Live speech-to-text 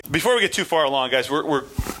before we get too far along, guys,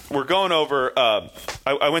 we're going over.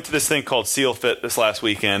 I went to this thing called SealFit this last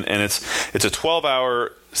weekend, and it's a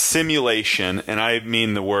 12-hour simulation, and I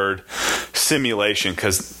mean the word simulation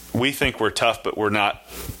because we think we're tough, but we're not.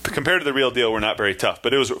 Compared to the real deal, we're not very tough.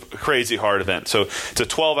 But it was a crazy hard event. So it's a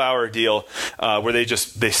 12-hour deal where they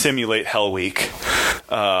simulate Hell Week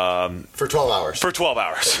for 12 hours. For 12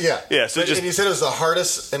 hours. Yeah. Yeah. So and you said it was the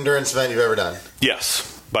hardest endurance event you've ever done.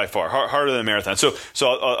 Yes. By far, harder than a marathon. So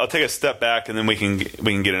I'll take a step back, and then we can get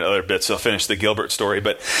into other bits. So I'll finish the Gilbert story.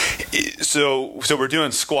 But so we're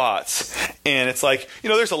doing squats, and it's like,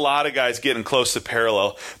 there's a lot of guys getting close to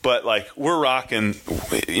parallel, but like we're rocking,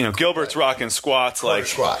 Gilbert's rocking squats,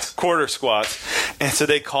 quarter squats, and so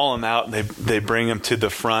they call him out and they bring him to the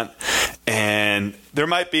front, and there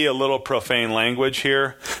might be a little profane language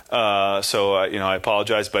here, so I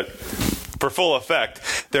apologize, but for full effect,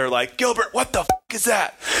 they're like, Gilbert, what the is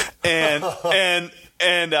that? And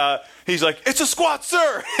he's like, it's a squat,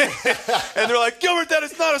 sir. And they're like, Gilbert, that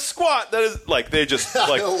is not a squat. That is like, they just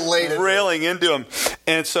like railing into him.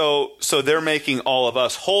 And so they're making all of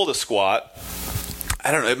us hold a squat.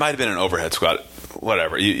 I don't know. It might have been an overhead squat.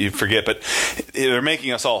 Whatever, you forget, but they're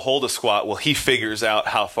making us all hold a squat. Well, he figures out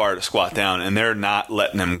how far to squat down, and they're not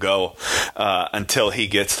letting him go until he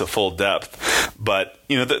gets to full depth. But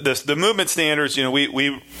the movement standards,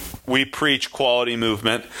 we preach quality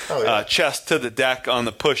movement, chest to the deck on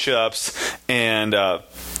the push-ups, and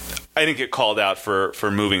I didn't get called out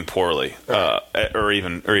for moving poorly, or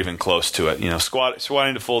even close to it.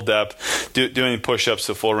 Squatting to full depth, doing push-ups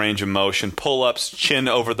to full range of motion, pull-ups, chin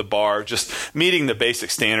over the bar, just meeting the basic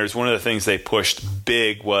standards. One of the things they pushed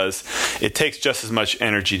big was it takes just as much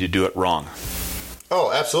energy to do it wrong. Oh,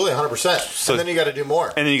 absolutely, 100%. So, and then you got to do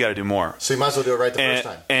more. So you might as well do it right the first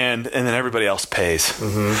time. And then everybody else pays.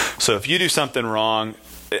 Mm-hmm. So if you do something wrong,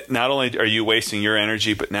 not only are you wasting your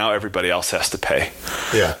energy, but now everybody else has to pay.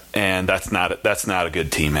 Yeah. And that's not a good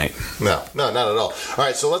teammate. No, not at all. All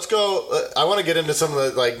right, so let's go. I want to get into some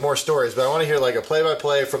of the more stories, but I want to hear a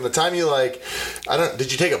play-by-play from the time you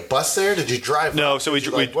did you take a bus there? Did you drive? No, so we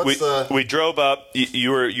drove up.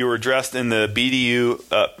 You were dressed in the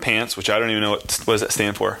BDU pants, which I don't even know what does that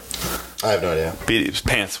stand for. I have no idea. BDU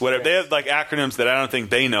pants, whatever. They have acronyms that I don't think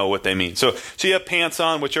they know what they mean. So you have pants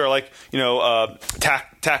on, which are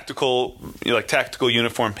tactical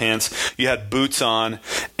uniform pants. You had boots on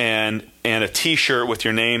and a T-shirt with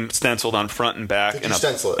your name stenciled on front and back, and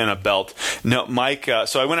a belt. No, Mike.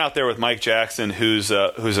 So I went out there with Mike Jackson, who's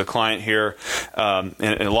a client here, and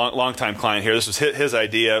a long time client here. This was his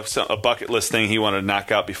idea, a bucket list thing he wanted to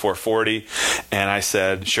knock out before 40, and I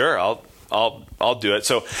said, sure, I'll do it.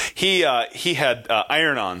 So he had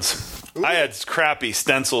iron-ons. Ooh. I had crappy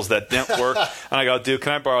stencils that didn't work, and I go, dude,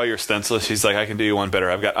 can I borrow your stencil? She's like, I can do you one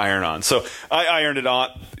better. I've got iron-on. So I ironed them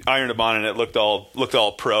on, and it looked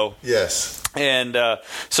all pro. Yes. And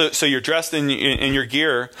so you're dressed in your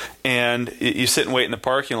gear, and you sit and wait in the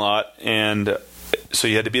parking lot, and so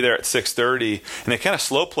you had to be there at 6:30, and they kind of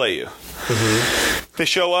slow play you. Mm-hmm. They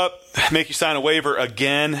show up, make you sign a waiver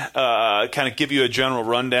again, kind of give you a general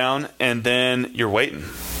rundown, and then you're waiting.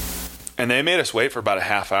 And they made us wait for about a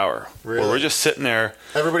half hour. Really? Where we're just sitting there.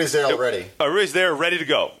 Everybody's there already. Everybody's there, ready to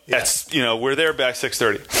go. Yeah. That's we're there by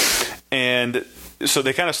 6:30, and so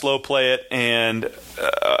they kind of slow play it, and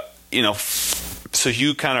so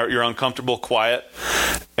you're uncomfortable, quiet,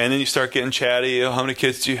 and then you start getting chatty. Oh, how many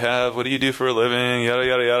kids do you have? What do you do for a living? Yada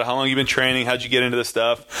yada yada. How long have you been training? How'd you get into this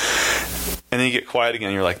stuff? And then you get quiet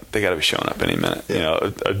again. You're like, they got to be showing up any minute. Yeah.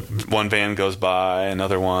 One van goes by,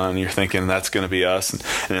 another one. And you're thinking that's going to be us, and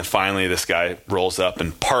then finally this guy rolls up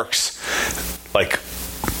and parks like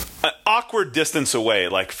an awkward distance away,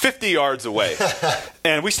 like 50 yards away.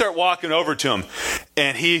 And we start walking over to him,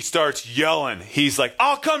 and he starts yelling. He's like,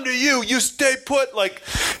 I'll come to you. You stay put. Like,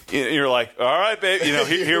 you're like, all right, babe.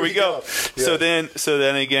 Here we go. Yeah. So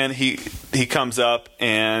then again, he comes up,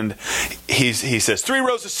 and he says, 3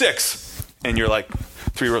 rows of 6. And you're like,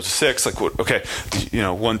 3 rows of 6, like what? Okay,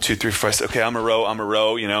 1, 2, 3, 4, 5. Okay, I'm a row,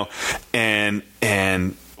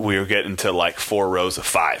 and we were getting to like 4 rows of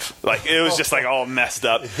 5. Like it was just like all messed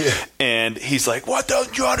up. Yeah. And he's like, "What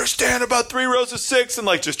don't you understand about 3 rows of 6?" And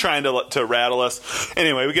like just trying to rattle us.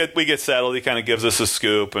 Anyway, we get settled. He kind of gives us a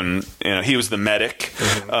scoop, and he was the medic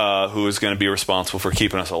who was going to be responsible for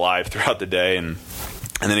keeping us alive throughout the day. And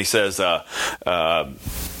then he says, "I'm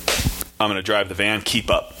going to drive the van. Keep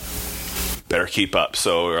up." Better keep up.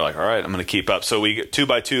 So we're like, all right, I'm going to keep up. So we get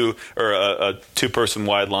 2x2 or a 2-person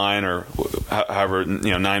wide line, or however,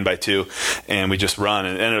 9x2, and we just run.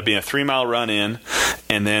 And it ended up being a 3-mile run in,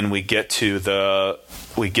 and then we get to the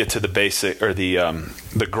we get to the basic, or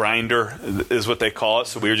the grinder is what they call it.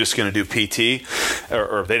 So we were just going to do PT,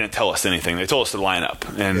 or they didn't tell us anything. They told us to line up,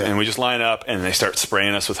 and we just line up, and they start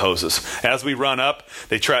spraying us with hoses. As we run up,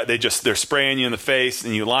 they're spraying you in the face,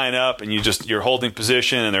 and you line up, and you're holding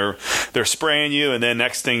position, and they're spraying you, and then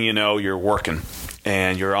next thing you know, you're working.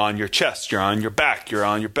 And you're on your chest, you're on your back, you're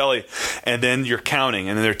on your belly, and then you're counting,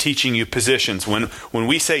 and then they're teaching you positions. When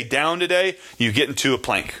we say down today, you get into a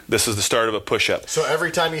plank. This is the start of a push-up. So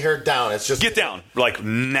every time you hear down, it's just... Get down, like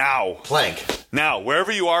now. Plank. Now,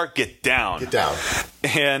 wherever you are, get down. Get down.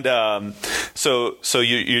 And so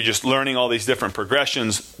you're just learning all these different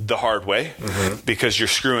progressions the hard way, because you're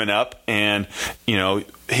screwing up. And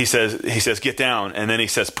he says get down, and then he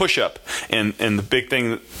says push up. And the big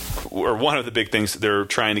thing, or one of the big things they're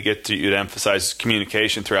trying to get you to emphasize is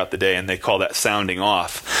communication throughout the day, and they call that sounding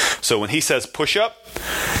off. So when he says push up,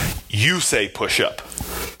 you say push up,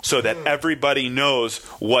 so that everybody knows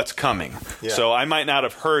what's coming. Yeah. So I might not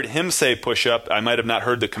have heard him say push up. I might have not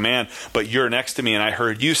heard the command, but you're next to me, and I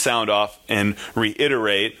heard you sound off and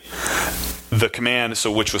reiterate the command,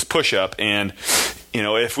 which was push up. And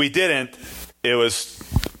if we didn't, it was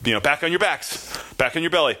back on your backs, back on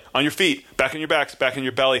your belly, on your feet, back on your backs, back on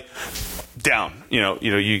your belly, down.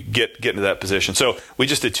 You get into that position. So we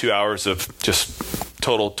just did 2 hours of just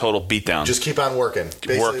total beatdown. Just keep on working.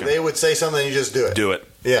 Basically, they would say something, you just do it. Do it.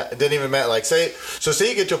 Yeah, it didn't even matter. Like say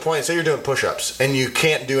you get to a point, say you're doing push-ups and you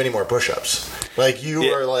can't do any more push-ups. Like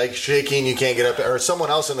you are like shaking, you can't get up, or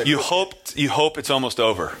someone else in the group. You hope it's almost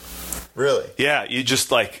over. Really? Yeah,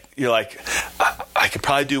 you're like, I could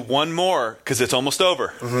probably do one more because it's almost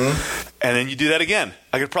over. And then you do that again.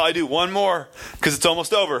 I could probably do one more because it's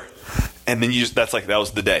almost over. And then that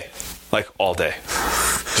was the day, like all day.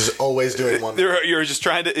 Just always doing one. You're just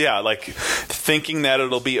trying to, like thinking that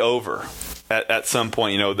it'll be over at some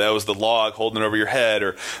point. That was the log holding it over your head,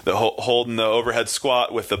 or holding the overhead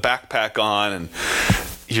squat with the backpack on, and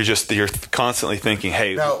you're constantly thinking,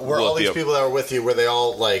 hey. Now, were all these people that were with you, were they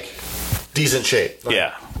all like decent shape? Like,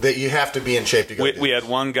 yeah. That you have to be in shape to go. We had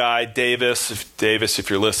one guy, Davis. If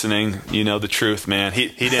you're listening, you know the truth, man. He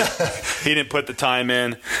didn't put the time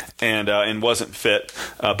in, and wasn't fit.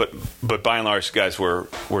 But by and large, guys were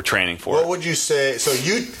training for it. What would you say? So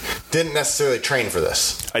you didn't necessarily train for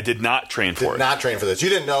this. I did not train for it. Did not train for this. You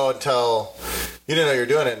didn't know you were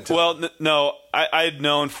doing it until. Well, no, I'd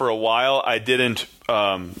known for a while. I didn't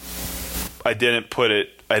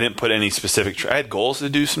put any specific. I had goals to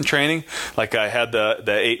do some training. Like I had the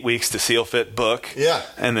 8 weeks to SealFit book. Yeah.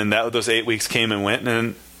 And then those 8 weeks came and went,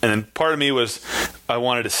 and then part of me was I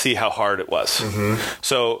wanted to see how hard it was.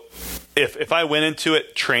 So if I went into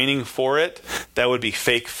it training for it, that would be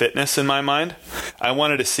fake fitness in my mind. I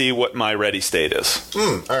wanted to see what my ready state is.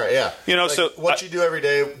 All right. Yeah. So what you do every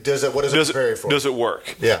day, what does it prepare for? Does it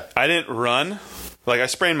work? Yeah. I didn't run. Like I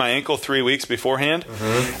sprained my ankle 3 weeks beforehand.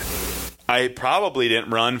 I probably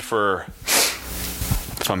didn't run for,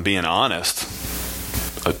 if I'm being honest,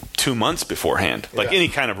 2 months beforehand. Like any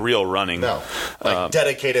kind of real running. No, like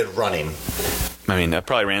dedicated running. I mean, I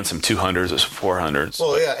probably ran some 200s or 400s.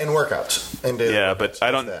 Well, in workouts. But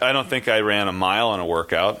I don't think I ran a mile on a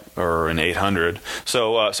workout or an 800.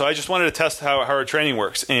 So I just wanted to test how hard training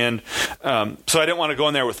works, and so I didn't want to go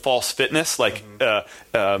in there with false fitness, like or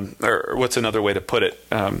what's another way to put it?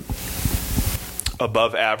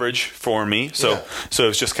 Above average for me. So it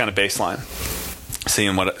was just kind of baseline.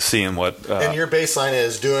 Seeing what and your baseline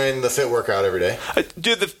is doing the fit workout every day. I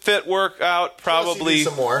do the fit workout probably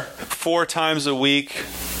some more 4 times a week.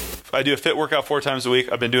 I do a fit workout 4 times a week.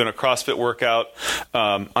 I've been doing a CrossFit workout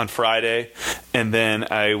on Friday, and then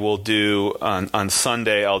I will do on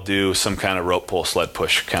Sunday. I'll do some kind of rope pull, sled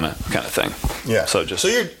push kind of thing. Yeah. So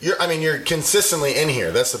you're consistently in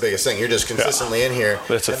here. That's the biggest thing. You're just consistently in here.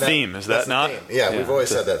 That's a theme. Is that not? Yeah, we've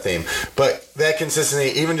always had that theme. But that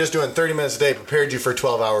consistency, even just doing 30 minutes a day, prepared you for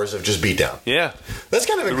 12 hours of just beat down. Yeah. That's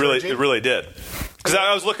kind of encouraging. It really did. Because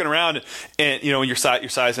I was looking around, and when you're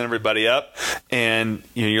sizing everybody up, and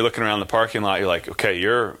you're looking around the parking lot, you're like, okay,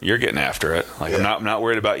 you're getting after it. Like I'm not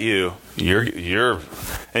worried about you. You're,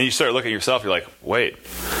 and you start looking at yourself. You're like, wait,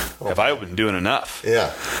 have I been doing enough?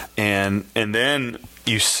 Yeah. And then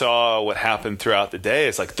you saw what happened throughout the day.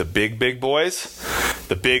 It's like the big boys,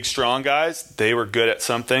 the big strong guys. They were good at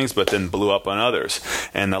some things, but then blew up on others.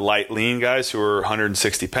 And the light lean guys who were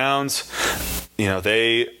 160 pounds,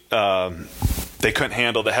 they couldn't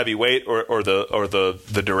handle the heavy weight or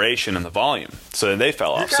the duration and the volume, so then they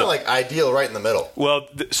fell off. You're kind of like ideal right in the middle. Well,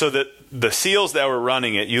 so the SEALs that were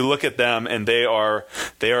running it, you look at them and they are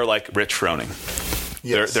like Rich Froning.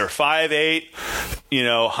 Yes. They're 5'8",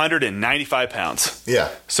 195 pounds. Yeah.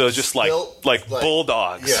 So just like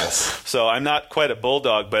bulldogs. Yes. So I'm not quite a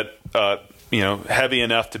bulldog, but heavy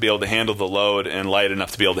enough to be able to handle the load and light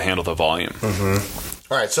enough to be able to handle the volume.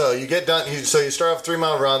 All right, so you get done. So you start off a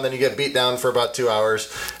 3-mile run, then you get beat down for about 2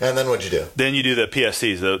 hours, and then what'd you do? Then you do the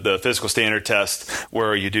PSCs, the physical standard test,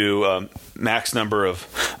 where you do max number of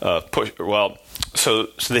push. Well, so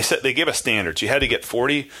they gave us standards. You had to get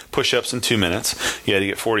 40 push-ups in 2 minutes. You had to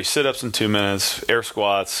get 40 sit-ups in 2 minutes, air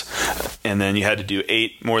squats, and then you had to do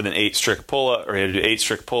more than 8 strict pull-ups, or you had to do 8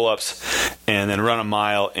 strict pull-ups, and then run a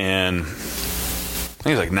mile in, I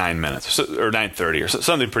think it was like 9 minutes or 9:30 or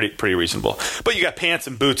something pretty reasonable. But you got pants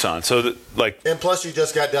and boots on, so and plus you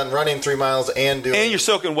just got done running 3 miles and you're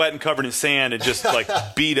soaking wet and covered in sand and just like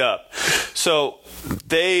beat up. So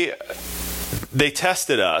they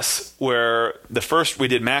tested us where we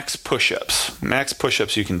did max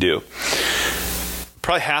push-ups you can do.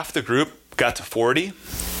 Probably half the group got to 40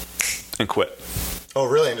 and quit. Oh,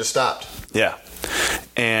 really? And just stopped? Yeah.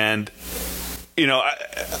 And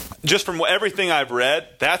just from everything I've read,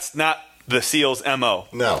 that's not the SEAL's MO.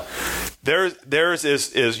 No. Theirs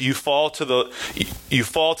is you fall to the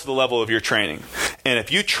level of your training, and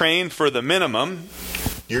if you train for the minimum,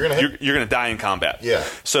 you're gonna die in combat. Yeah.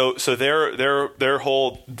 So their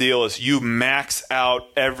whole deal is you max out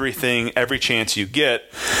everything, every chance you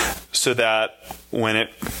get, so that when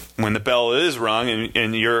the bell is rung and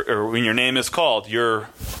when your name is called, you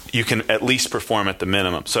can at least perform at the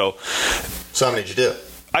minimum. So how many did you do?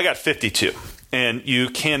 I got 52, and you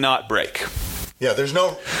cannot break. Yeah, there's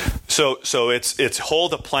no. So it's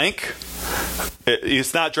hold a plank.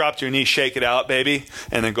 It's not drop to your knee, shake it out, baby,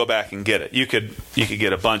 and then go back and get it. You could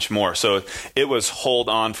get a bunch more. So it was hold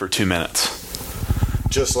on for 2 minutes.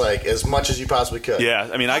 Just like as much as you possibly could. Yeah,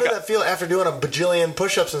 I mean, How did that feel after doing a bajillion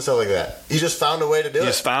push-ups and stuff like that? You just found a way to do it. You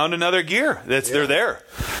just found another gear. They're there.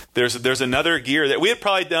 There's another gear that we had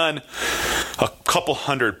probably done a couple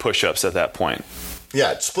hundred push-ups at that point.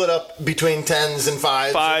 Yeah, split up between 10s and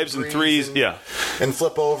 5s. 5s and 3s, yeah. And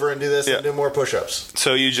flip over and do this and do more push-ups.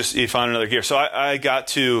 So you found another gear. So I got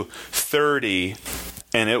to 30,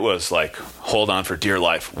 and it was like, hold on for dear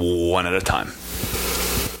life, one at a time.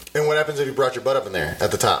 And what happens if you brought your butt up in there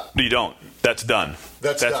at the top? You don't. That's done.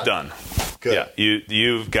 That's done. Good. Yeah,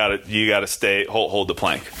 you got to stay hold the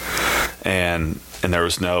plank, and there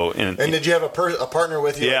was no. And did you have a partner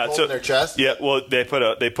with you holding their chest? Yeah, well they put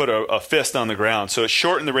a fist on the ground, so it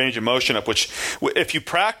shortened the range of motion up. Which, if you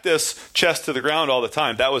practice chest to the ground all the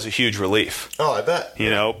time, that was a huge relief. Oh, I bet.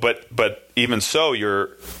 But even so,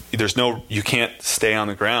 you can't stay on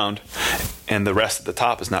the ground, and the rest at the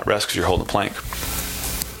top is not rest because you're holding the plank.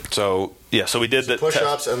 So we did the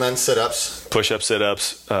push-ups and then sit-ups. Push-ups,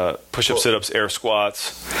 sit-ups, sit-ups, air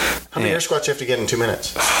squats. How many air squats do you have to get in 2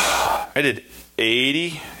 minutes? I did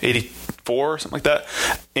 80, 84, something like that.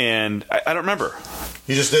 And I don't remember.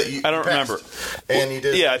 You just did? I don't remember. And you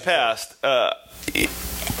did? Yeah, I passed. I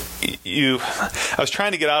was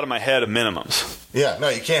trying to get out of my head of minimums. Yeah, no,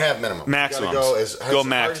 you can't have minimums. Maximums. Go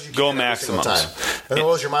maximums. And then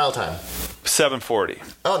what was your mile time? 7:40.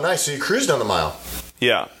 Oh, nice. So you cruised on the mile.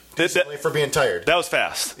 Yeah. For being tired. That was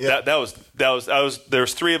fast. Yeah. That was. There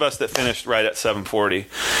was 3 of us that finished right at 7:40,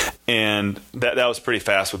 and that was pretty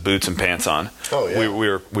fast with boots and pants on. Oh yeah.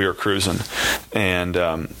 We were cruising, and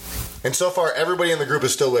so far everybody in the group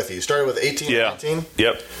is still with you. You started with 18, 19.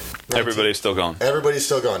 Yep. 19. Everybody's still going. Everybody's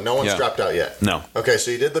still going. No one's dropped out yet. No. Okay,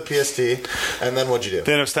 so you did the PST, and then what'd you do?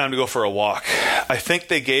 Then it was time to go for a walk. I think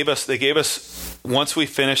they gave us. Once we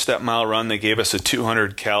finished that mile run, they gave us a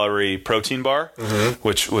 200-calorie protein bar,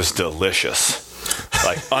 which was delicious,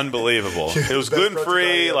 like unbelievable. It was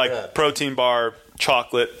gluten-free, protein bar,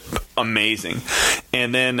 chocolate, amazing.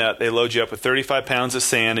 And then they load you up with 35 pounds of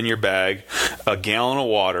sand in your bag, a gallon of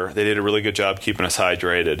water. They did a really good job keeping us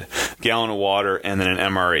hydrated. Gallon of water, and then an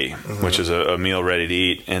MRE, which is a meal ready to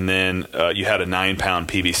eat. And then you had a 9-pound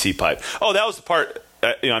PVC pipe. Oh, that was the part.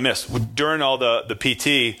 I missed. During all the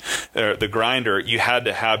PT, the grinder, you had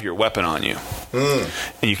to have your weapon on you, and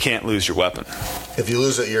you can't lose your weapon. If you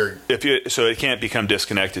lose it, so it can't become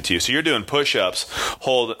disconnected to you. So you're doing push-ups,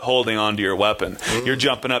 holding onto your weapon. You're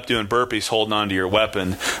jumping up doing burpees, holding onto your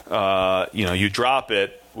weapon. You drop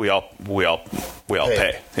it. We all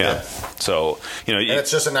pay. Yeah. So and it's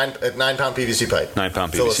just a 9-pound PVC pipe.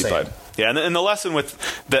 9-pound PVC pipe. Yeah, and the lesson with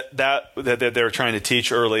that they're trying to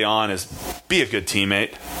teach early on is be a good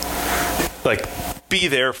teammate. Like, be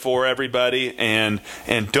there for everybody, and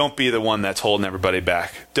don't be the one that's holding everybody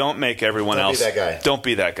back. Don't make everyone else. Don't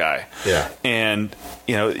be that guy. Yeah. And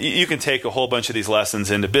you can take a whole bunch of these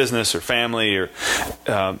lessons into business or family,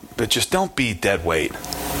 but just don't be dead weight.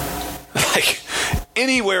 Like,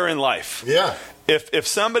 anywhere in life. Yeah. If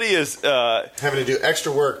somebody is having to do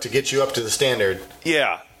extra work to get you up to the standard.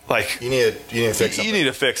 Yeah. Like you need to fix something. You need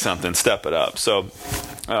to fix something, step it up. So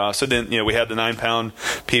then we had the 9-pound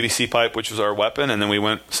PVC pipe, which was our weapon, and then we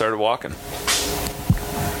started walking.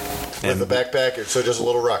 With the backpack, so just a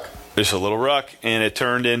little ruck. Just a little ruck, and it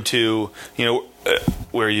turned into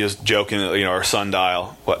where you was joking, our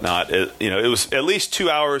sundial, whatnot. It was at least 2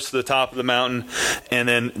 hours to the top of the mountain, and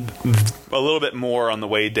then a little bit more on the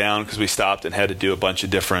way down because we stopped and had to do a bunch of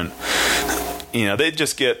different.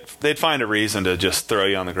 They'd find a reason to just throw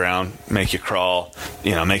you on the ground, make you crawl,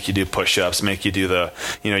 make you do push-ups, make you do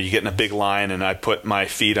you get in a big line, and I put my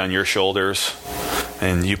feet on your shoulders,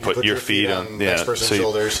 and you put your feet on the next person's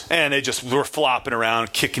shoulders. And they just were flopping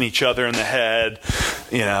around, kicking each other in the head,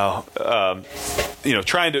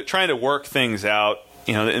 trying to work things out.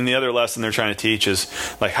 And the other lesson they're trying to teach is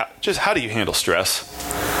like how do you handle stress?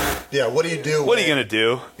 Yeah, what do you do? What are you going to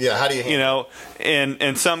do? Yeah, how do you handle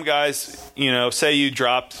and some guys, say you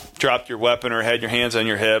dropped your weapon or had your hands on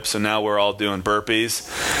your hips and now we're all doing burpees.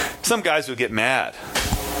 Some guys would get mad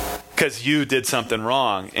because you did something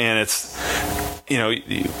wrong. And it's,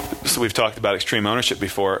 so we've talked about extreme ownership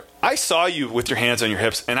before. I saw you with your hands on your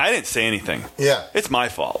hips and I didn't say anything. Yeah. It's my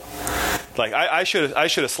fault. Like I should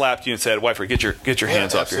have slapped you and said, "Wifer, get your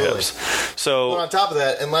hands off your hips." So on top of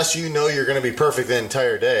that, unless you're going to be perfect the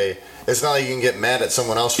entire day, it's not like you can get mad at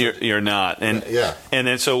someone else. You're not, and and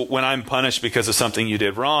then so when I'm punished because of something you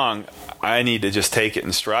did wrong, I need to just take it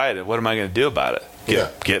in stride. And what am I going to do about it?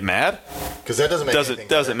 Get mad? Because that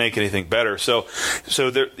doesn't make anything better. So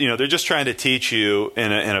they're just trying to teach you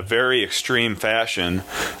in a very extreme fashion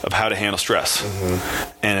of how to handle stress.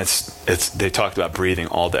 Mm-hmm. And it's they talked about breathing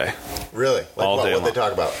all day. Really? All day. What they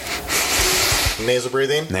talk about? Nasal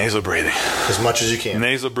breathing. Nasal breathing. As much as you can.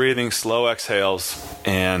 Nasal breathing, slow exhales,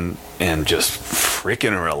 and just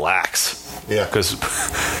freaking relax. Yeah. Because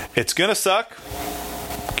it's gonna suck.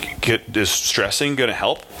 Is stressing going to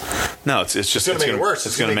help? No, it's just going to make it worse.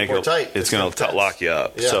 It's going to make it more tight. It's going to lock you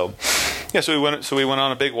up. Yeah. So we went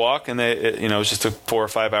on a big walk, and it was just a 4 or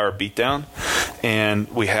 5 hour beatdown, and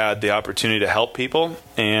we had the opportunity to help people.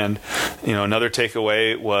 And another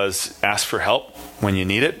takeaway was ask for help when you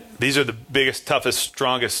need it. These are the biggest, toughest,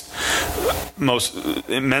 strongest, most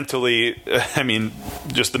mentally. I mean,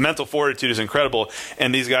 just the mental fortitude is incredible.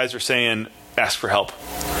 And these guys are saying, ask for help.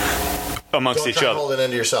 Amongst each other. Don't hold it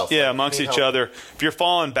into yourself. Yeah, amongst each other. If you're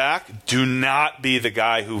falling back, do not be the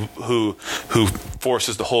guy who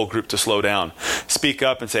forces the whole group to slow down. Speak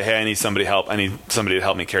up and say, "Hey, I need somebody help. I need somebody to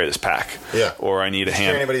help me carry this pack." Yeah. Or I need a hand.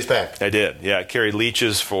 Carry anybody's pack. I did. Yeah, I carried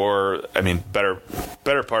leeches for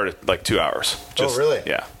better part of like 2 hours. Oh, really?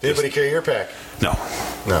 Yeah. Did anybody carry your pack? No.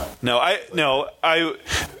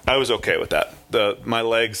 I was okay with that. My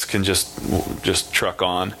legs can just truck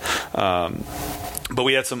on. But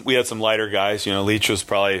we had some lighter guys. Leach was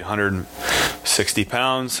probably 160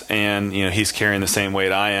 pounds, and he's carrying the same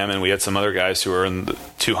weight I am. And we had some other guys who are in the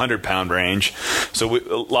 200-pound range. So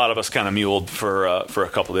a lot of us kind of muled for a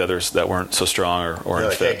couple of the others that weren't so strong or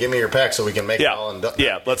like, hey, give me your pack so we can make it all and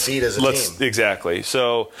let's beat as a team. Exactly.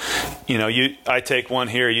 So I take one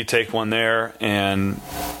here, you take one there, and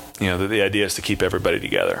the idea is to keep everybody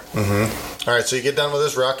together. Mm-hmm. All right, so you get done with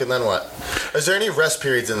this ruck, and then what? Is there any rest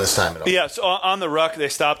periods in this time at all? Yeah, so on the ruck, they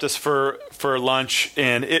stopped us for lunch,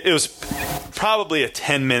 and it was probably a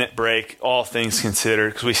 10-minute break, all things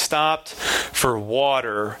considered, because we stopped for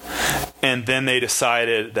water, and then they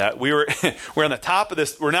decided that we're on the top of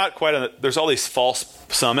this. We're not quite on there's all these false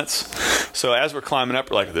summits. So as we're climbing up,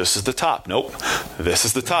 we're like, this is the top. Nope. This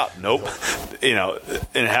is the top. Nope. And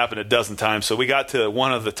it happened a dozen times. So we got to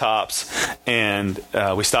one of the tops, and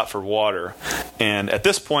we stopped for water. And at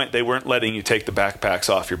this point, they weren't letting you take the backpacks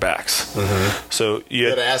off your backs. Mm-hmm. So you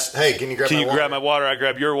had to ask, hey, can you grab my water? I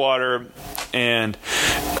grab your water. And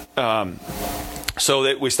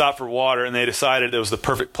so we stopped for water, and they decided it was the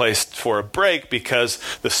perfect place for a break because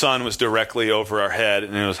the sun was directly over our head,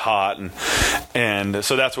 and it was hot, and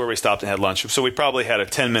so that's where we stopped and had lunch. So we probably had a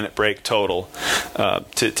 10-minute break total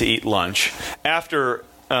to eat lunch. After,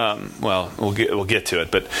 we'll get to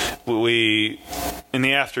it, but in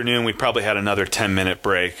the afternoon we probably had another 10-minute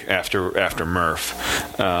break after Murph.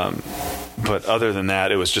 But other than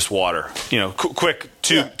that, it was just water. Quick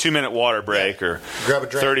 2-minute water break or grab a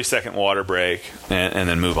drink, 30-second water break, and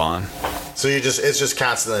then move on. So it's just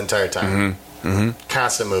constant the entire time. Mm-hmm. Mm-hmm.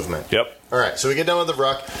 Constant movement. Yep. All right. So we get done with the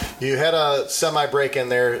ruck. You had a semi break in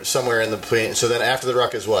there somewhere in the between. So then after the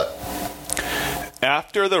ruck is what?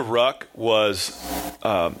 After the ruck was.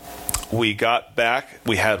 We got back.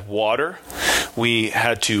 We had water. We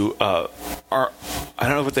had to. I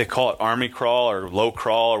don't know what they call it, army crawl or low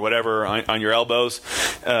crawl or whatever on your elbows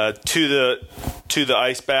to the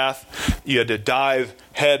ice bath. You had to dive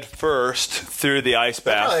head first through the ice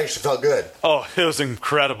bath. That actually felt good. Oh, it was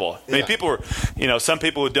incredible. I mean, people were, some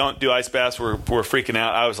people who don't do ice baths were freaking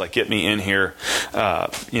out. I was like, get me in here.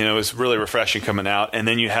 It was really refreshing coming out. And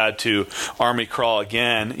then you had to army crawl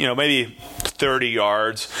again, maybe 30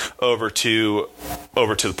 yards over to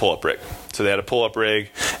the pull-up rig. So they had a pull-up rig,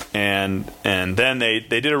 and then they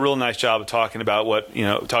did a real nice job of talking about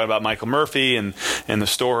talking about Michael Murphy and the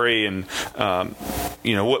story and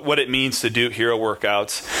what it means to do hero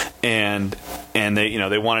workouts, and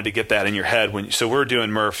they wanted to get that in your head so we're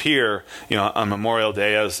doing Murph here on Memorial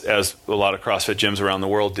Day as a lot of CrossFit gyms around the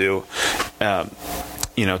world do, to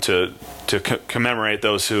commemorate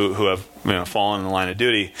those who have fallen in the line of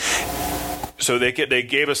duty. So they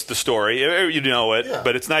gave us the story. You know it,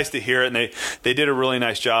 but it's nice to hear it. And they did a really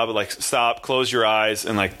nice job of like stop, close your eyes,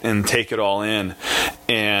 and take it all in.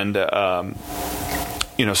 And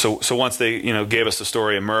so once they gave us the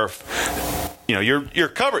story of Murph, you're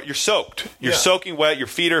covered, you're soaked, you're soaking wet. Your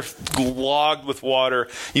feet are clogged with water.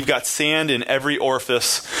 You've got sand in every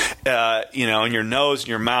orifice, in your nose, and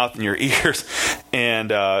your mouth, and your ears,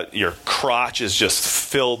 and your crotch is just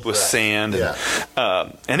filled with sand.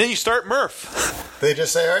 And then you start Murph. They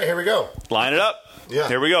just say, all right, here we go. Line it up. Yeah.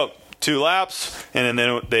 Here we go. 2 laps, and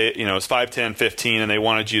then they, it's 5, 10, 15, and they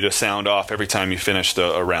wanted you to sound off every time you finished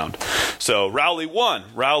a round. So Rowley 1,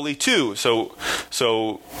 Rowley 2. So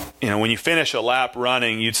when you finish a lap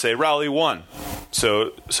running, you'd say Rowley 1.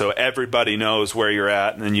 So everybody knows where you're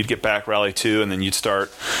at, and then you'd get back Rowley 2, and then you'd start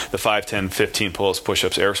the 5, 10, 15 pull-ups,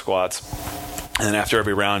 push-ups, air squats. And then after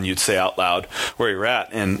every round, you'd say out loud where you're at,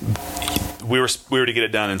 and we were to get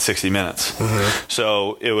it done in 60 minutes. Mm-hmm.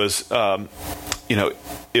 So it was,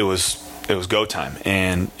 it was go time,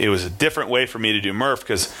 and it was a different way for me to do Murph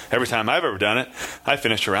because every time I've ever done it, I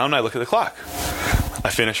finish a round and I look at the clock. I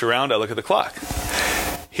finish a round, I look at the clock.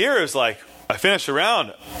 Here is like, I finished a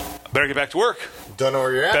round, I better get back to work. Don't know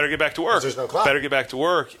where you're at. Better get back to work. There's no clock. Better get back to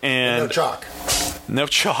work. And no chalk. No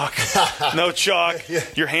chalk. No chalk.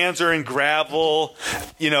 Your hands are in gravel.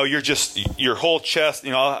 You're just your whole chest.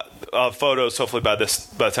 I'll have photos. Hopefully by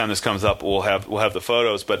the time this comes up, we'll have the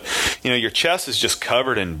photos. But your chest is just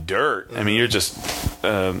covered in dirt. I mean, you're just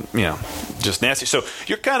just nasty. So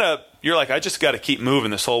you're like, I just got to keep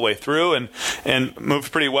moving this whole way through, and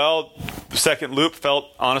moved pretty well. The second loop felt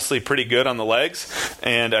honestly pretty good on the legs,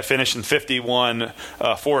 and I finished in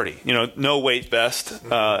 51:40. No weight vest,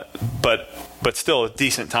 but still a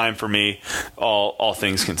decent time for me, all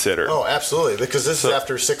things considered. Oh, absolutely, because this is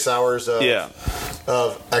after 6 hours of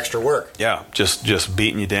extra work. Yeah, just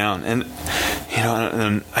beating you down, and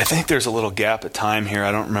and I think there's a little gap of time here.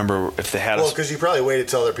 I don't remember if they had. Well, because you probably waited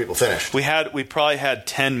till other people finished. We probably had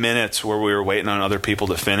 10 minutes where we were waiting on other people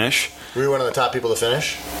to finish. Were you one of the top people to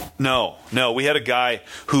finish? No. We had a guy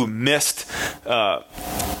who missed,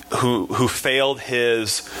 who failed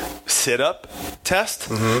his sit-up test.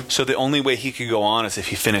 Mm-hmm. So the only way he could go on is if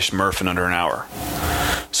he finished Murph in under an hour.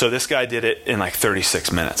 So this guy did it in like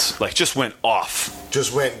 36 minutes. Like just went off.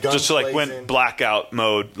 Just went guns blazing. Went blackout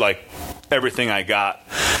mode, like everything I got.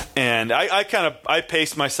 And I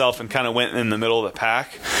paced myself and kind of went in the middle of the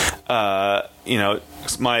pack.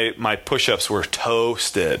 My push-ups were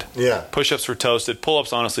toasted. Yeah. Push-ups were toasted.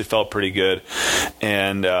 Pull-ups honestly felt pretty good.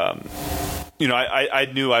 And, I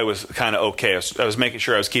knew I was kind of okay. I was making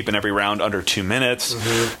sure I was keeping every round under 2 minutes.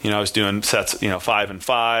 Mm-hmm. I was doing sets, 5 and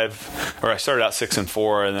 5. Or I started out 6 and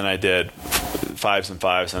 4, and then I did 5s and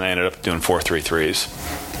 5s, and I ended up doing 4 3-3s.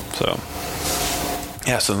 So...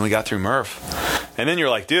 yeah, so then we got through Murph. And then you're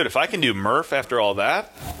like, dude, if I can do Murph after all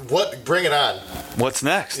that... Bring it on. What's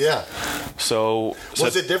next? Yeah. So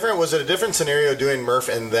was it different? Was it a different scenario doing Murph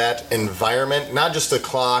in that environment? Not just the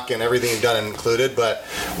clock and everything you've done included, but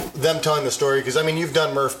them telling the story. Because, you've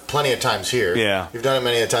done Murph plenty of times here. Yeah. You've done it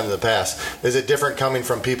many times in the past. Is it different coming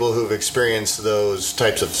from people who've experienced those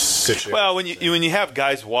types of situations? Well, when you have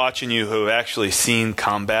guys watching you who have actually seen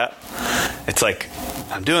combat, it's like...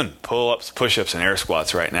 I'm doing pull-ups, push-ups, and air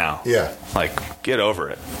squats right now. Yeah. Like, get over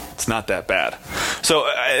it. It's not that bad. So,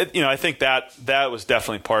 I think that was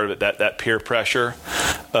definitely part of it, that peer pressure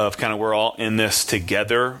of kind of we're all in this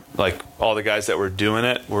together. Like, all the guys that were doing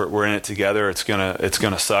it, we're in it together. It's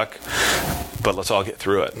gonna suck, but let's all get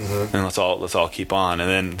through it, mm-hmm. and let's all keep on. And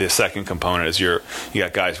then the second component is you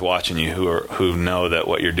got guys watching you who know that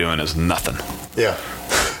what you're doing is nothing. Yeah.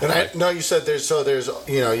 And I know you said there's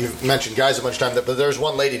you've mentioned guys a bunch of times, but there's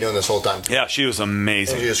one lady doing this whole time. Yeah, she was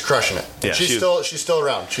amazing. And she was crushing it. Yeah, she's still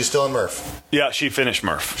around. She's still in Murph. Yeah, she finished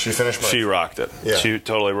Murph. She rocked it. Yeah. She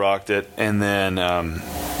totally rocked it. And then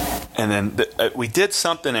we did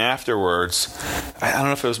something afterwards. I don't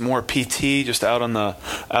know if it was more PT, just out on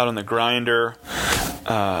the grinder.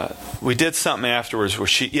 We did something afterwards where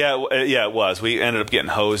it was. We ended up getting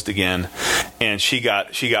hosed again, and she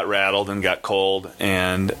got rattled and got cold.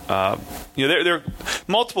 And there are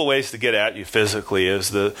multiple ways to get at you physically. Is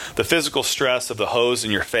the physical stress of the hose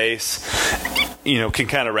in your face, can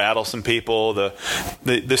kind of rattle some people.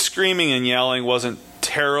 The screaming and yelling wasn't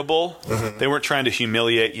terrible. Mm-hmm. They weren't trying to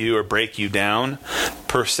humiliate you or break you down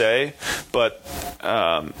per se, but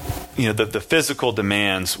the physical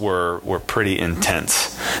demands were pretty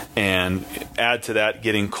intense. And add to that,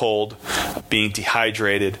 getting cold, being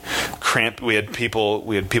dehydrated, we had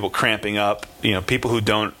people cramping up. People who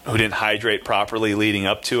didn't hydrate properly leading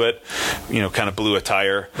up to it, kind of blew a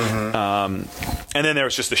tire. Mm-hmm. And then there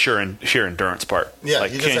was just the sheer endurance part. Yeah,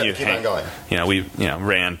 like, you just had to keep on going. We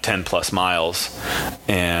ran 10 plus miles,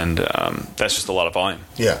 and that's just a lot of volume.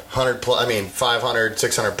 Yeah, 500,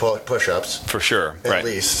 600 push-ups for sure, at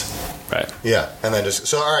least. Right. Yeah, and then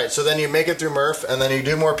so then you make it through Murph, and then you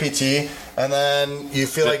do more PT, and then you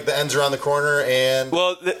feel like the end's around the corner, and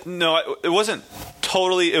no, it wasn't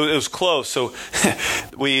totally. It was close. So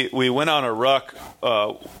we went on a ruck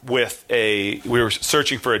we were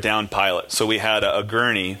searching for a down pilot, so we had a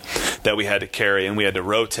gurney that we had to carry, and we had to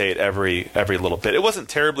rotate every little bit. It wasn't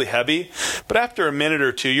terribly heavy, but after a minute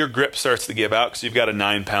or two, your grip starts to give out because you've got a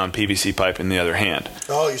 9-pound PVC pipe in the other hand.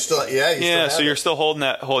 Oh, you're still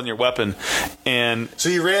holding your weapon, and so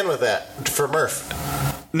you ran with that for Murph.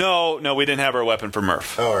 No, we didn't have our weapon for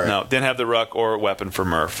Murph. Oh, right. No, didn't have the ruck or weapon for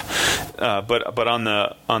Murph. But on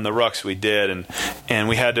the rucks we did, and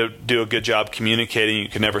we had to do a good job communicating. You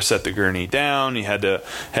could never set the gurney down. You had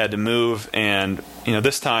to move, and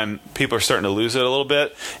this time people are starting to lose it a little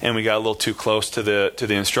bit, and we got a little too close to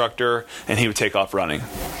the instructor, and he would take off running,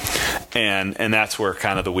 and that's where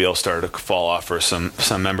kind of the wheels started to fall off for some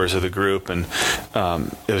members of the group, and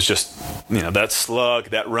it was just that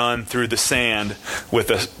slug, that run through the sand with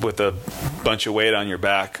a bunch of weight on your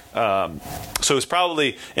back. So it was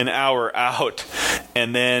probably an hour out,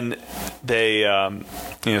 and then they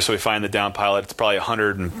so we find the down pilot. It's probably a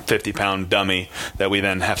 150-pound dummy that we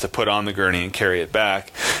then have to put on the gurney and carry it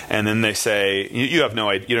back. And then they say, you have no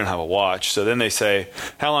idea, you don't have a watch. So then they say,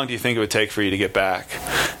 how long do you think it would take for you to get back?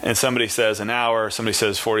 And somebody says an hour, somebody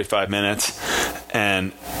says 45 minutes.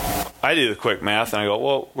 And I do the quick math, and I go,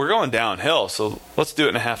 well, we're going downhill, so let's do it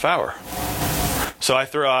in a half hour. So I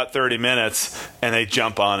throw out 30 minutes, and they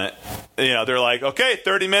jump on it. They're like, okay,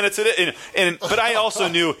 30 minutes. But I also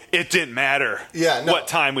knew it didn't matter what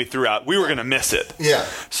time we threw out. We were going to miss it. Yeah.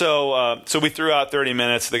 So we threw out 30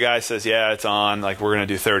 minutes. The guy says, yeah, it's on. Like, we're going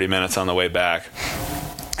to do 30 minutes on the way back.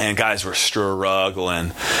 And guys were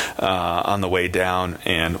struggling on the way down,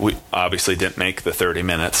 and we obviously didn't make the 30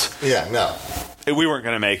 minutes. Yeah, no. We weren't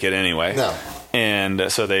going to make it anyway. No. And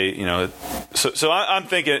so they, so I'm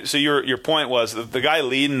thinking. So your point was the guy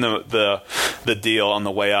leading the deal on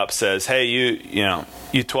the way up says, "Hey, you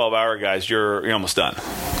 12-hour guys, you're almost done."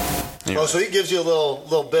 Oh, so he gives you a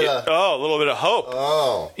little bit of a little bit of hope.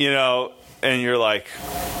 Oh, and you're like,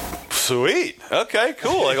 sweet, okay,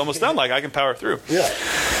 cool, like almost done, like I can power through. Yeah.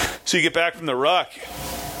 So you get back from the ruck,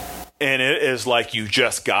 and it is like you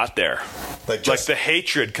just got there. Like the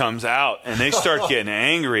hatred comes out, and they start getting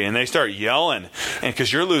angry, and they start yelling, and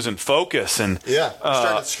because you're losing focus, and you're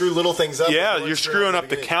starting to screw little things up. Yeah, you're screwing up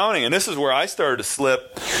the counting, and this is where I started to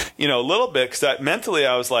slip, a little bit, because mentally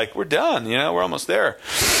I was like, we're done, we're almost there,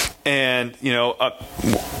 and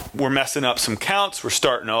we're messing up some counts, we're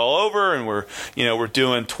starting all over, and we're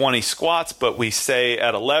doing 20 squats, but we say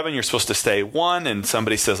at 11 you're supposed to stay 1, and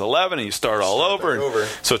somebody says 11, and you start all over.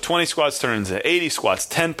 So 20 squats turn into 80 squats,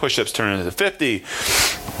 10 push-ups turn into 50,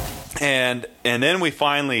 and then we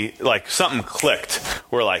finally, like, something clicked.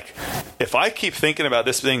 We're like, if I keep thinking about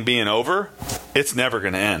this thing being over, it's never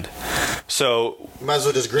going to end. So might as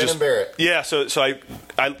well just grin and bear it. Yeah, so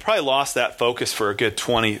I probably lost that focus for a good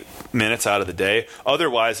 20 minutes out of the day.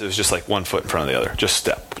 Otherwise, it was just like one foot in front of the other. Just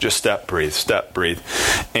step, breathe, step, breathe.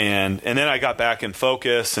 And then I got back in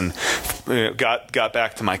focus and got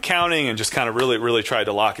back to my counting and just kind of really, really tried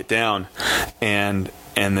to lock it down. And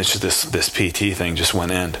this PT thing just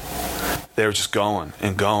went in. they were just going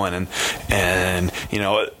and going, and you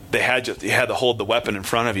know, you had to hold the weapon in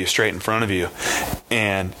front of you, straight in front of you,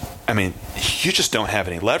 and I mean, you just don't have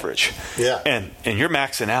any leverage. Yeah. And you're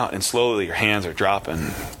maxing out, and slowly your hands are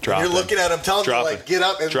dropping. You're looking at him, telling him, like, get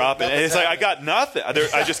up. And dropping. And it's like, I got nothing.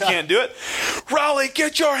 I just can't do it. Raleigh,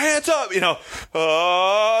 get your hands up. You know,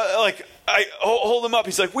 like, I hold him up.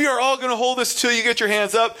 He's like, we are all going to hold this till you get your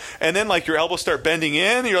hands up. And then, like, your elbows start bending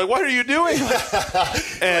in. And you're like, what are you doing?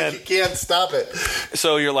 And like, you can't stop it.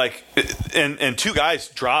 So you're like, and two guys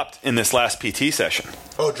dropped in this last PT session.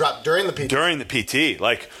 Oh, dropped during the PT? During the PT.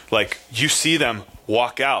 Like you see them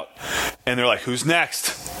walk out, and they're like, who's next?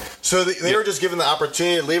 So they were just given the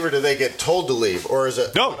opportunity to leave, or did they get told to leave? Or is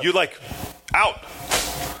it... No, you like, out.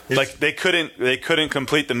 Like they couldn't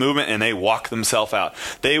complete the movement, and they walked themselves out.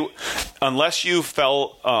 Unless you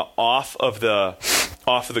fell off of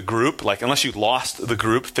the group, like unless you lost the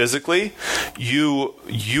group physically, you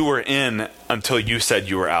were in until you said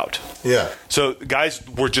you were out. Yeah. So guys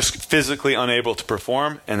were just physically unable to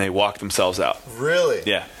perform, and they walked themselves out. Really?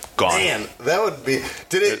 Yeah. Gone. Man, that would be...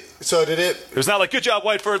 Did it... It was not like, good job,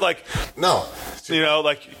 Whiteford. Like, no. You know,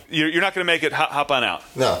 like, you're not going to make it, hop on out.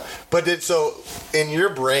 No. But in your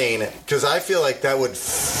brain, because I feel like that would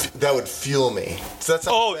fuel me. So that's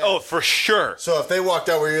for sure. So if they walked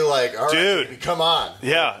out where you're like, all right, dude, baby, come on.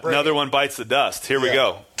 Yeah, another one bites the dust. Here we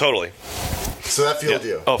go. Totally. So that fueled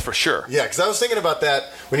you. Oh, for sure. Yeah, because I was thinking about that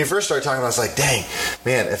when you first started talking about it. I was like, dang,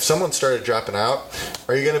 man, if someone started dropping out,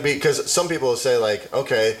 are you going to be... Because some people will say, like,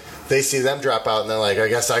 okay, they see them drop out, and they're like, I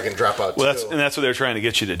guess I can drop out too. Well, that's what they're trying to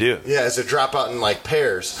get you to do. Yeah, is to drop out in, like,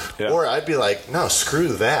 pairs. Yeah. Or I'd be like, no, screw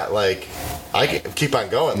that. Like, I can keep on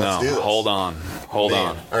going. Let's do this. Hold on. Hold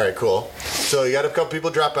on. All right, cool. So you got a couple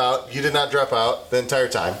people drop out. You did not drop out the entire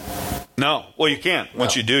time. No. Well, you can't.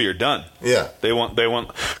 Once you do, you're done. Yeah. They want.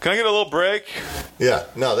 Can I get a little break? Yeah.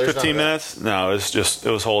 No, there's 15 minutes? No, it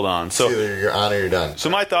was hold on. So either you're on or you're done.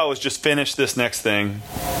 So my thought was just finish this next thing.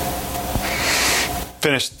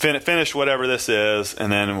 Finish whatever this is,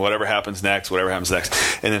 and then whatever happens next, and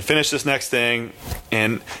then finish this next thing.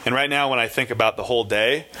 And right now, when I think about the whole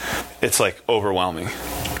day, it's like overwhelming.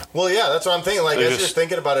 Well, yeah, that's what I'm thinking. Like, as you're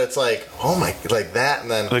thinking about it, it's like, oh my, like that,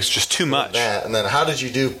 and then it's just too much. That, and then how did you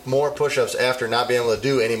do more push-ups after not being able to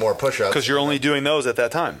do any more push-ups? Because you're only doing those at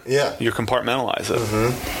that time. Yeah, you compartmentalize it.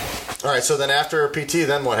 Mm-hmm. All right. So then after PT,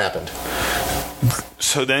 then what happened?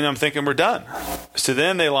 So then I'm thinking we're done. So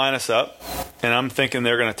then they line us up, and I'm thinking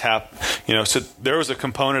they're going to tap. You know, so there was a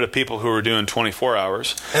component of people who were doing 24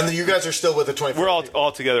 hours. And you guys are still with the 24 We're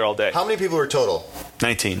all together all day. How many people were total?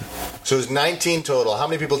 19. So it was 19 total. How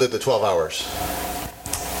many people did the 12 hours?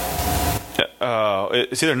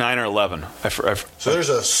 It's either 9 or 11. So there's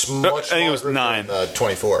a much I think it was 9.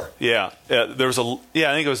 24. Yeah. There was I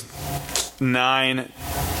think it was 9.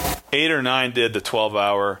 8 or 9 did the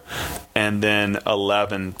 12-hour, and then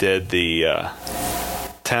 11 did the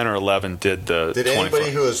 10 or 11 did the 24. Did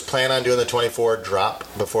anybody who was planning on doing the 24 drop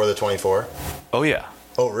before the 24? Oh, yeah.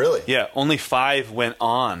 Oh, really? Yeah, only 5 went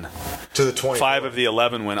on. To the 24? 5 of the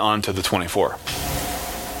 11 went on to the 24.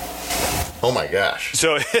 Oh, my gosh.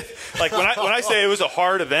 So, like, when I say it was a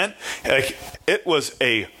hard event, like, it was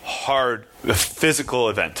a hard physical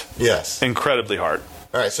event. Yes. Incredibly hard.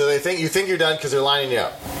 All right, so you think you're done because they're lining you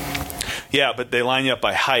up. Yeah, but they line you up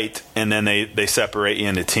by height, and then they separate you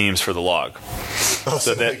into teams for the log. Oh,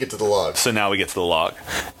 so now we get to the log. So now we get to the log.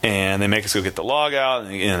 And they make us go get the log out,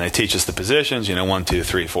 and they teach us the positions, 1, 2,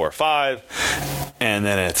 3, 4, 5. And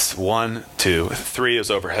then it's 1, 2, 3 is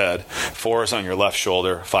overhead, 4 is on your left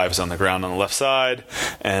shoulder, 5 is on the ground on the left side,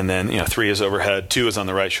 and then 3 is overhead, 2 is on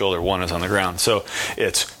the right shoulder, 1 is on the ground. So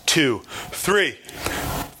it's 2, 3,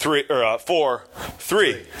 4,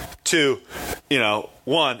 3, 2,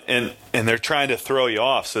 1, and they're trying to throw you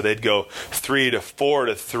off. So they'd go 3 to 4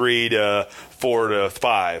 to 3 to 4 to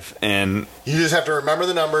 5, and you just have to remember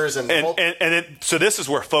the numbers and so this is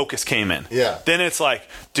where focus came in. Yeah. Then it's like,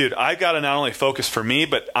 dude, I've got to not only focus for me,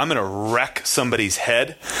 but I'm going to wreck somebody's head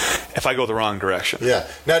if I go the wrong direction. Yeah.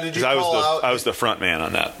 Now, did you call out? I was the front man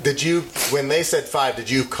on that. Did you, when they said 5, did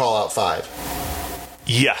you call out 5?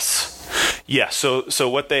 Yes. Yeah. So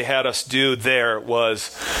what they had us do there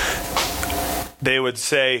was, they would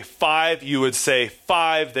say 5, you would say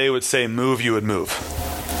 5, they would say move, you would move.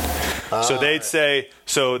 So they'd say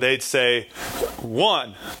 1.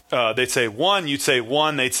 They'd say 1, you'd say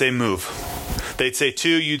 1, they'd say move. They'd say 2,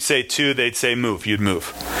 you'd say 2, they'd say move, you'd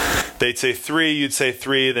move. They'd say 3, you'd say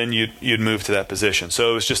 3, then you'd move to that position.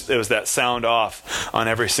 So it was that sound off on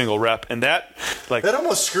every single rep, and that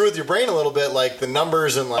almost screwed with your brain a little bit, like the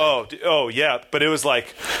numbers and like. Oh yeah, but it was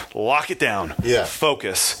like, lock it down. Yeah.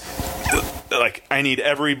 Focus. like I need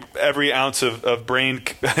every ounce of brain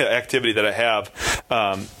activity that I have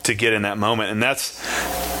to get in that moment. And that's,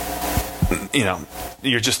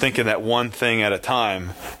 you're just thinking that one thing at a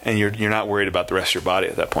time, and you're not worried about the rest of your body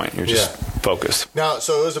at that point. You're just focused. Now,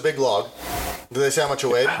 so it was a big log. Did they say how much it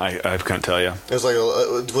weighed? I couldn't tell you. It was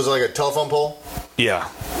was it like a telephone pole? Yeah.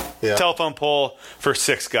 Telephone pole for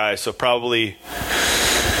 6 guys, so probably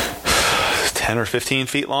 10 or 15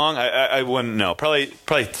 feet long. I wouldn't know. Probably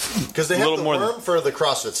because they have the worm for the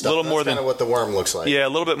CrossFit stuff. That's kind of what the worm looks like. Yeah, a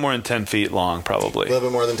little bit more than 10 feet long, probably. A little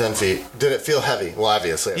bit more than 10 feet. Did it feel heavy? Well,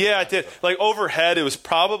 obviously. Yeah, it did. Like overhead, it was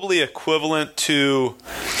probably equivalent to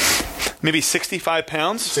maybe 65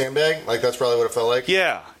 pounds. Sandbag? Like that's probably what it felt like?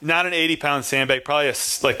 Yeah. Not an 80-pound sandbag, probably a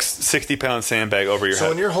 60-pound sandbag over your head. So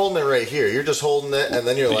when you're holding it right here, you're just holding it, and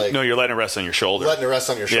then you're like... No, you're letting it rest on your shoulder. Letting it rest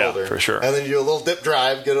on your shoulder. Yeah, for sure. And then you do a little dip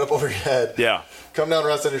drive, get it up over your head. Yeah. Come down,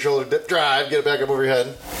 rest on your shoulder, dip drive, get it back up over your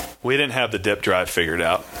head. We didn't have the dip drive figured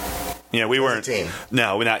out. Yeah, we weren't. Team.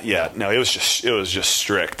 No, we not yet. No, it was just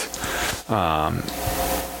strict.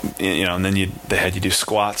 And then they had you do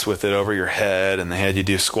squats with it over your head, and they had you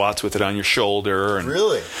do squats with it on your shoulder. And,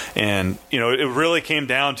 really? And it really came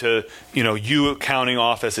down to you counting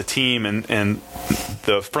off as a team, and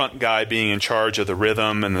the front guy being in charge of the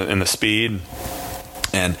rhythm and the speed.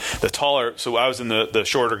 And the taller, so I was in the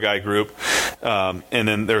shorter guy group, and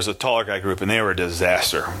then there's a taller guy group, and they were a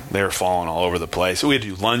disaster. They were falling all over the place. So we had to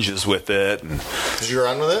do lunges with it. And did you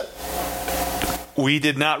run with it? We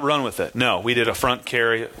did not run with it. No, we did a front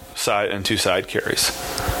carry side and 2 side carries.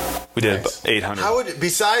 We did about 800. How would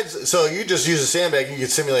so you just use a sandbag and you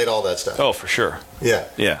could simulate all that stuff? Oh, for sure. Yeah.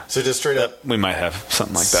 Yeah. So just straight up. We might have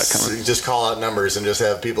something like that coming. So just call out numbers and just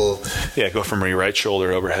have people. Yeah, go from your right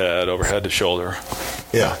shoulder overhead to shoulder.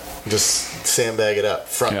 Yeah. Just sandbag it up.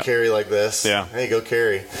 Front carry like this. Yeah. Hey, go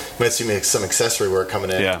carry. Might see some accessory work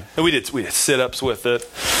coming in. Yeah. And we did sit-ups with it.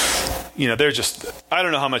 They're just, I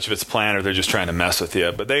don't know how much of it's planned or they're just trying to mess with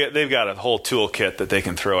you, but they've got a whole toolkit that they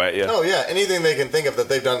can throw at you. Oh, yeah. Anything they can think of that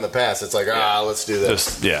they've done in the past, it's like, let's do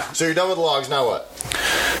this. So you're done with the logs, now what?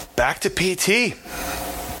 Back to PT.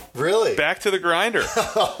 Really? Back to the grinder.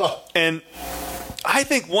 And I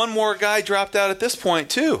think one more guy dropped out at this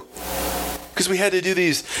point, too. Because we had to do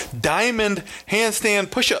these diamond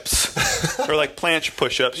handstand push-ups. Or like planche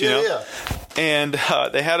push-ups, you know? Yeah. And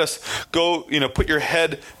they had us go, put your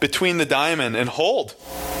head between the diamond and hold.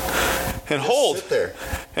 And hold. Sit there.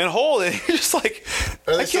 And hold. And you're just like,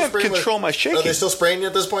 I can't control my shaking. Are they still spraying you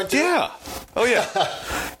at this point, too? Yeah. Oh, yeah.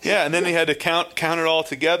 Yeah, and then we had to count it all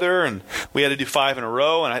together, and we had to do 5 in a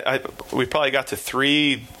row, and we probably got to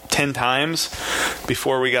 3 10 times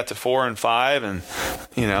before we got to 4 and 5, and,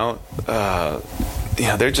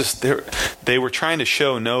 they were trying to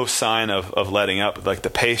show no sign of letting up. Like the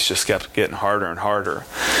pace just kept getting harder and harder.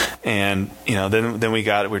 And, then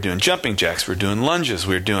we're doing jumping jacks, we're doing lunges,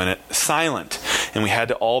 we're doing it silent, and we had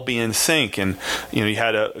to all be in sync. And, you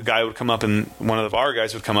had a guy would come up, and one of our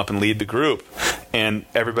guys would come up and lead the group, and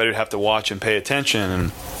everybody would have to watch and pay attention.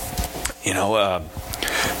 And,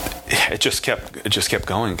 it just kept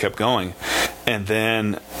going. And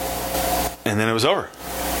then it was over.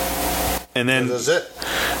 And then that was it.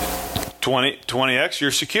 20x,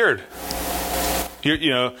 you're secured.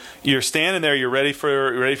 You're standing there. You're ready for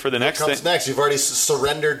the next thing. What comes next? You've already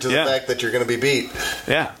surrendered to the fact that you're going to be beat.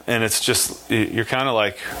 Yeah, and it's just you're kind of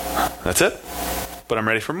like, that's it. But I'm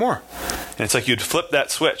ready for more. And it's like you'd flip that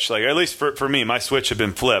switch. Like at least for me, my switch had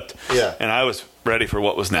been flipped. Yeah. And I was ready for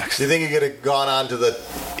what was next. Do you think you could have gone on to the?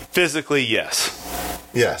 Physically, yes.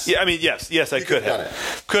 Yes. Yeah, I mean, yes, I could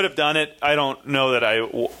have. Could have done it. I don't know that I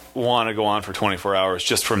want to go on for 24 hours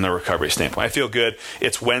just from the recovery standpoint. I feel good.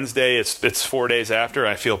 It's Wednesday. It's 4 days after.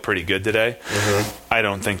 I feel pretty good today. Mm-hmm. I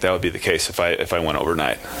don't think that would be the case if I went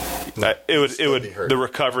overnight. No, the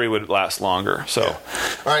recovery would last longer. So, all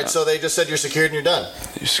right. So they just said you're secured and you're done.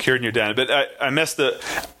 You're secured and you're done. But I missed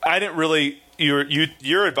I didn't really.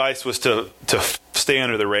 Your advice was to stay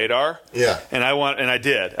under the radar. Yeah. And I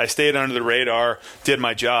did. I stayed under the radar, did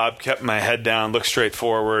my job, kept my head down, looked straight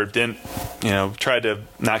forward, didn't, tried to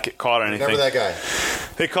not get caught on anything. Remember that guy?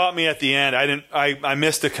 They caught me at the end. I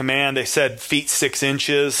missed a command. They said feet 6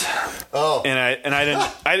 inches. Oh. And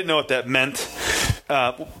I didn't know what that meant.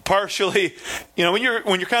 Partially, when you're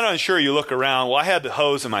kind of unsure, you look around. Well, I had the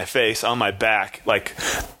hose in my face, on my back, like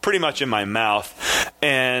pretty much in my mouth.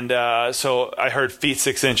 And so I heard feet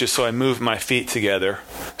 6 inches, so I moved my feet together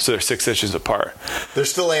so they're 6 inches apart. They're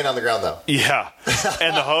still laying on the ground, though. Yeah.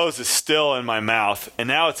 And the hose is still in my mouth, and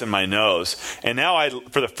now it's in my nose. And now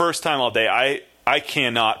for the first time all day, I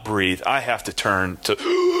cannot breathe. I have to turn to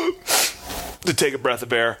to take a breath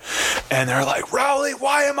of air, and they're like, Rowley,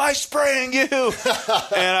 why am I spraying you?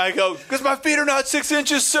 And I go, because my feet are not 6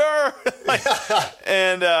 inches, sir.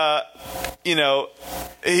 And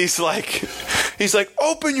he's like,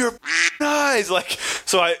 open your eyes. Like,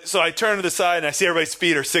 so I turn to the side and I see everybody's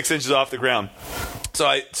feet are 6 inches off the ground. So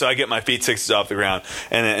I get my feet 6 inches off the ground,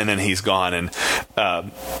 and then he's gone, and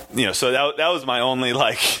so that was my only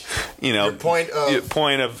Your point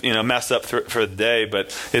of mess up for the day.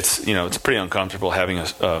 But it's it's pretty uncomfortable having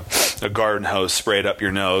a garden hose sprayed up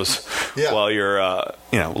your nose while you're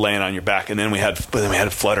laying on your back, and then we had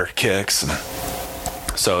flutter kicks. And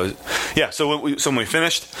so when we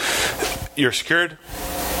finished, you're secured.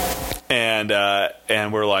 And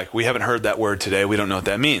we're like, we haven't heard that word today. We don't know what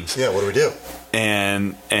that means. Yeah, what do we do?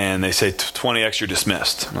 And they say 20X, you're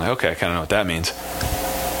dismissed. I'm like, okay, I kind of know what that means.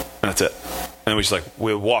 And that's it. And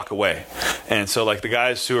we walk away. And so the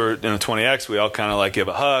guys who are in the 20X, we all kind of give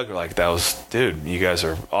a hug. We're like, dude, you guys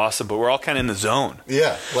are awesome. But we're all kind of in the zone.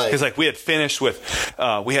 Yeah. Because we had finished with,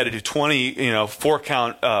 we had to do 20, 4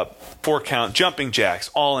 count jumping jacks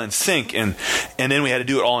all in sync. And then we had to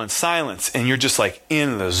do it all in silence. And you're just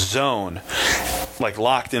in the zone,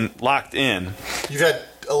 locked in. You've had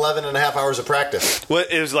 11 and a half hours of practice. Well,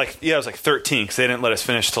 it was 13 because they didn't let us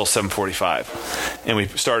finish till 7:45, and we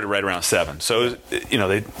started right around 7. So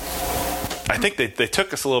I think they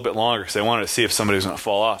took us a little bit longer because they wanted to see if somebody was going to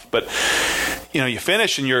fall off. But you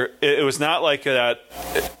finish and it was not like that.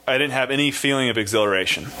 I didn't have any feeling of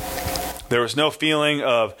exhilaration. There was no feeling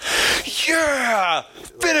of finished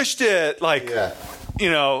it.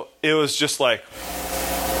 It was just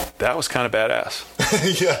that was kind of badass.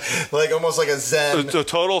 Yeah, almost like a zen. A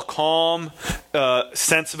total calm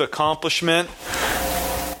sense of accomplishment.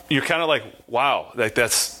 You're kind of wow,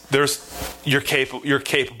 you're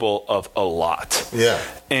capable of a lot. Yeah.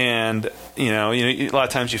 And a lot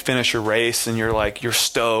of times you finish your race and you're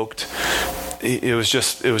stoked. It was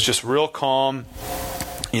just real calm.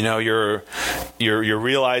 You're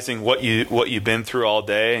realizing what you've been through all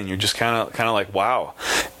day, and you're just kind of wow.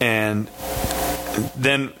 And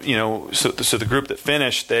then so the group that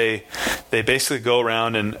finished, they basically go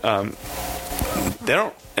around and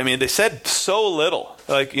they said so little,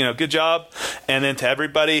 good job, and then to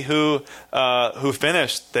everybody who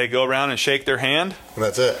finished, they go around and shake their hand, and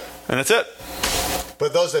that's it.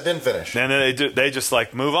 But those that didn't finish, and then they just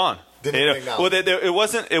move on.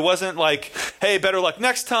 It wasn't like, hey, better luck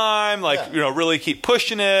next time. Really keep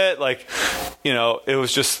pushing it. It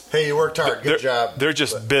was just, hey, you worked hard. Good job. They're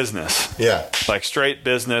just business. Yeah. Straight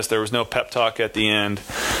business. There was no pep talk at the end.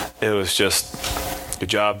 It was just, good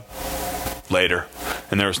job. Later.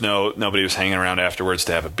 And there was nobody was hanging around afterwards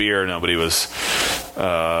to have a beer. Nobody was,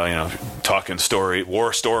 talking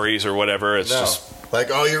war stories or whatever. It's just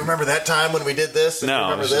you remember that time when we did this? And you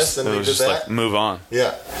remember this and we did that? Move on.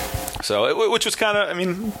 Yeah. So, which was kind of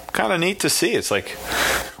neat to see. It's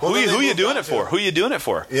who are you doing it for? Who are you doing it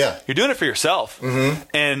for? Yeah, you're doing it for yourself. Mm-hmm.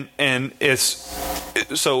 And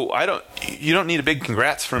you don't need a big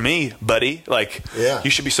congrats from me, buddy. You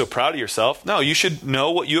should be so proud of yourself. No, you should know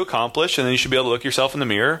what you accomplished, and then you should be able to look yourself in the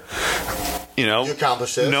mirror. You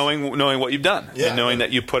accomplished it. Knowing what you've done, and knowing that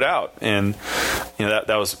you put out, and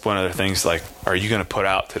that was one of the things. Are you going to put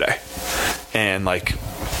out today? And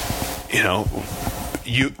you know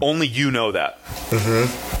that.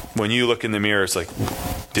 Mm-hmm. When you look in the mirror, it's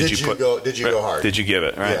did you go hard? Did you give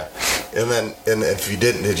it right? Yeah. And if you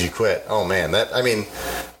didn't, did you quit? Oh man, that'd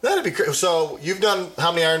be crazy. So you've done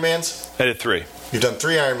how many Ironmans? I did 3. You've done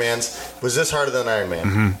 3 Ironmans. Was this harder than Ironman?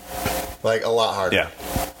 Mm-hmm. A lot harder.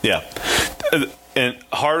 Yeah. And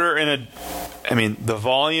harder the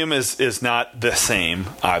volume is not the same,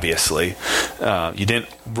 obviously. You didn't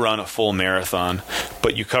run a full marathon,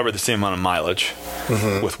 but you covered the same amount of mileage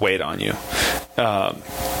with weight on you.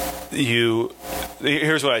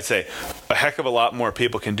 Here's what I'd say. A heck of a lot more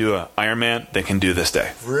people can do an Ironman than can do this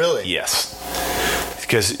day. Really? Yes.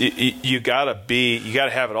 Because you gotta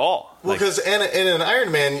have it all. Well, because in an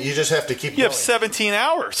Ironman, you just have to keep going. You have 17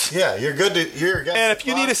 hours. Yeah, you're good to... And if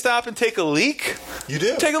you need to stop and take a leak... You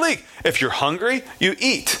do. Take a leak. If you're hungry, you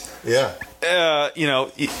eat. Yeah. There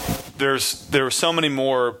were so many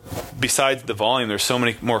more... Besides the volume, there's so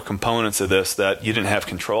many more components of this that you didn't have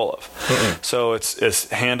control of. Mm-mm. So it's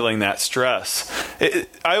handling that stress.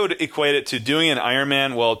 I would equate it to doing an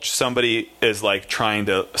Ironman while somebody is trying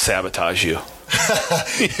to sabotage you.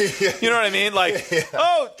 You know what I mean? Like,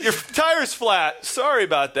 oh, your tire's flat. Sorry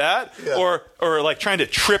about that. Yeah. Or like trying to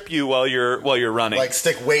trip you while you're running. Like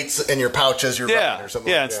stick weights in your pouch as you're running or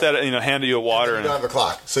something. Yeah, like instead that. of hand you a water. You don't have a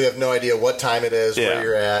clock, so you have no idea what time it is, where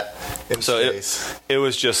you're at in space. It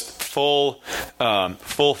was just full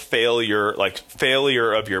failure, like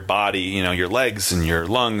failure of your body. Your legs and your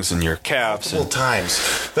lungs and your calves. Multiple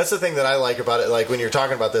times. That's the thing that I like about it. Like when you're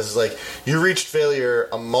talking about this, is like you reached failure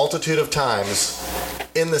a multitude of times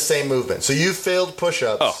in the same movement. So you failed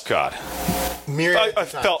push-ups. Oh God.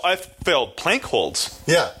 I failed plank holds.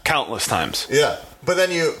 Yeah. Countless times. Yeah. But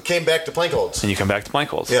then you came back to plank holds. And you come back to plank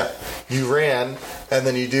holds. Yeah. You ran, and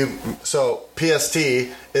then you do... So, PST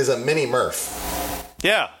is a mini Murph.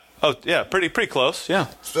 Yeah. Oh, yeah. Pretty close. Yeah.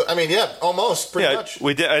 So, I mean, yeah, almost. Pretty much.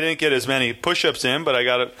 I didn't get as many push-ups in, but I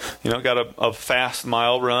got a fast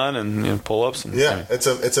mile run and pull-ups. Yeah, it's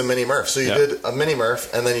a mini Murph. So you did a mini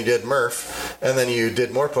Murph, and then you did Murph, and then you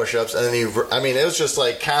did more push-ups, and then it was just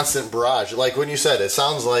like constant barrage. Like when you said, it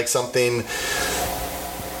sounds like something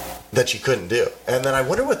that you couldn't do. And then I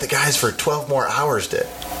wonder what the guys for 12 more hours did.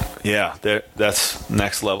 Yeah, that's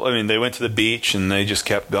next level. I mean, they went to the beach and they just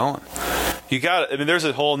kept going. There's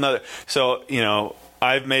a whole nother. So,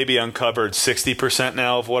 I've maybe uncovered 60%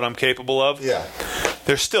 now of what I'm capable of. Yeah.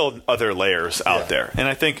 There's still other layers out there, and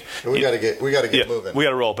I think we got to get moving. We got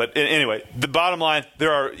to roll. But anyway, the bottom line,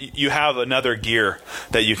 you have another gear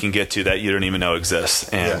that you can get to that you don't even know exists,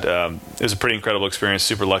 and it was a pretty incredible experience.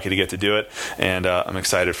 Super lucky to get to do it, and I'm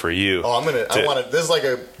excited for you. Oh, this is like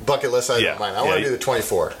a bucket list item of mine. I want to do the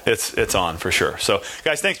 24. It's on for sure. So,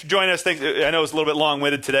 guys, thanks for joining us. I know it was a little bit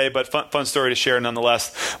long-winded today, but fun story to share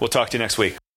nonetheless. We'll talk to you next week.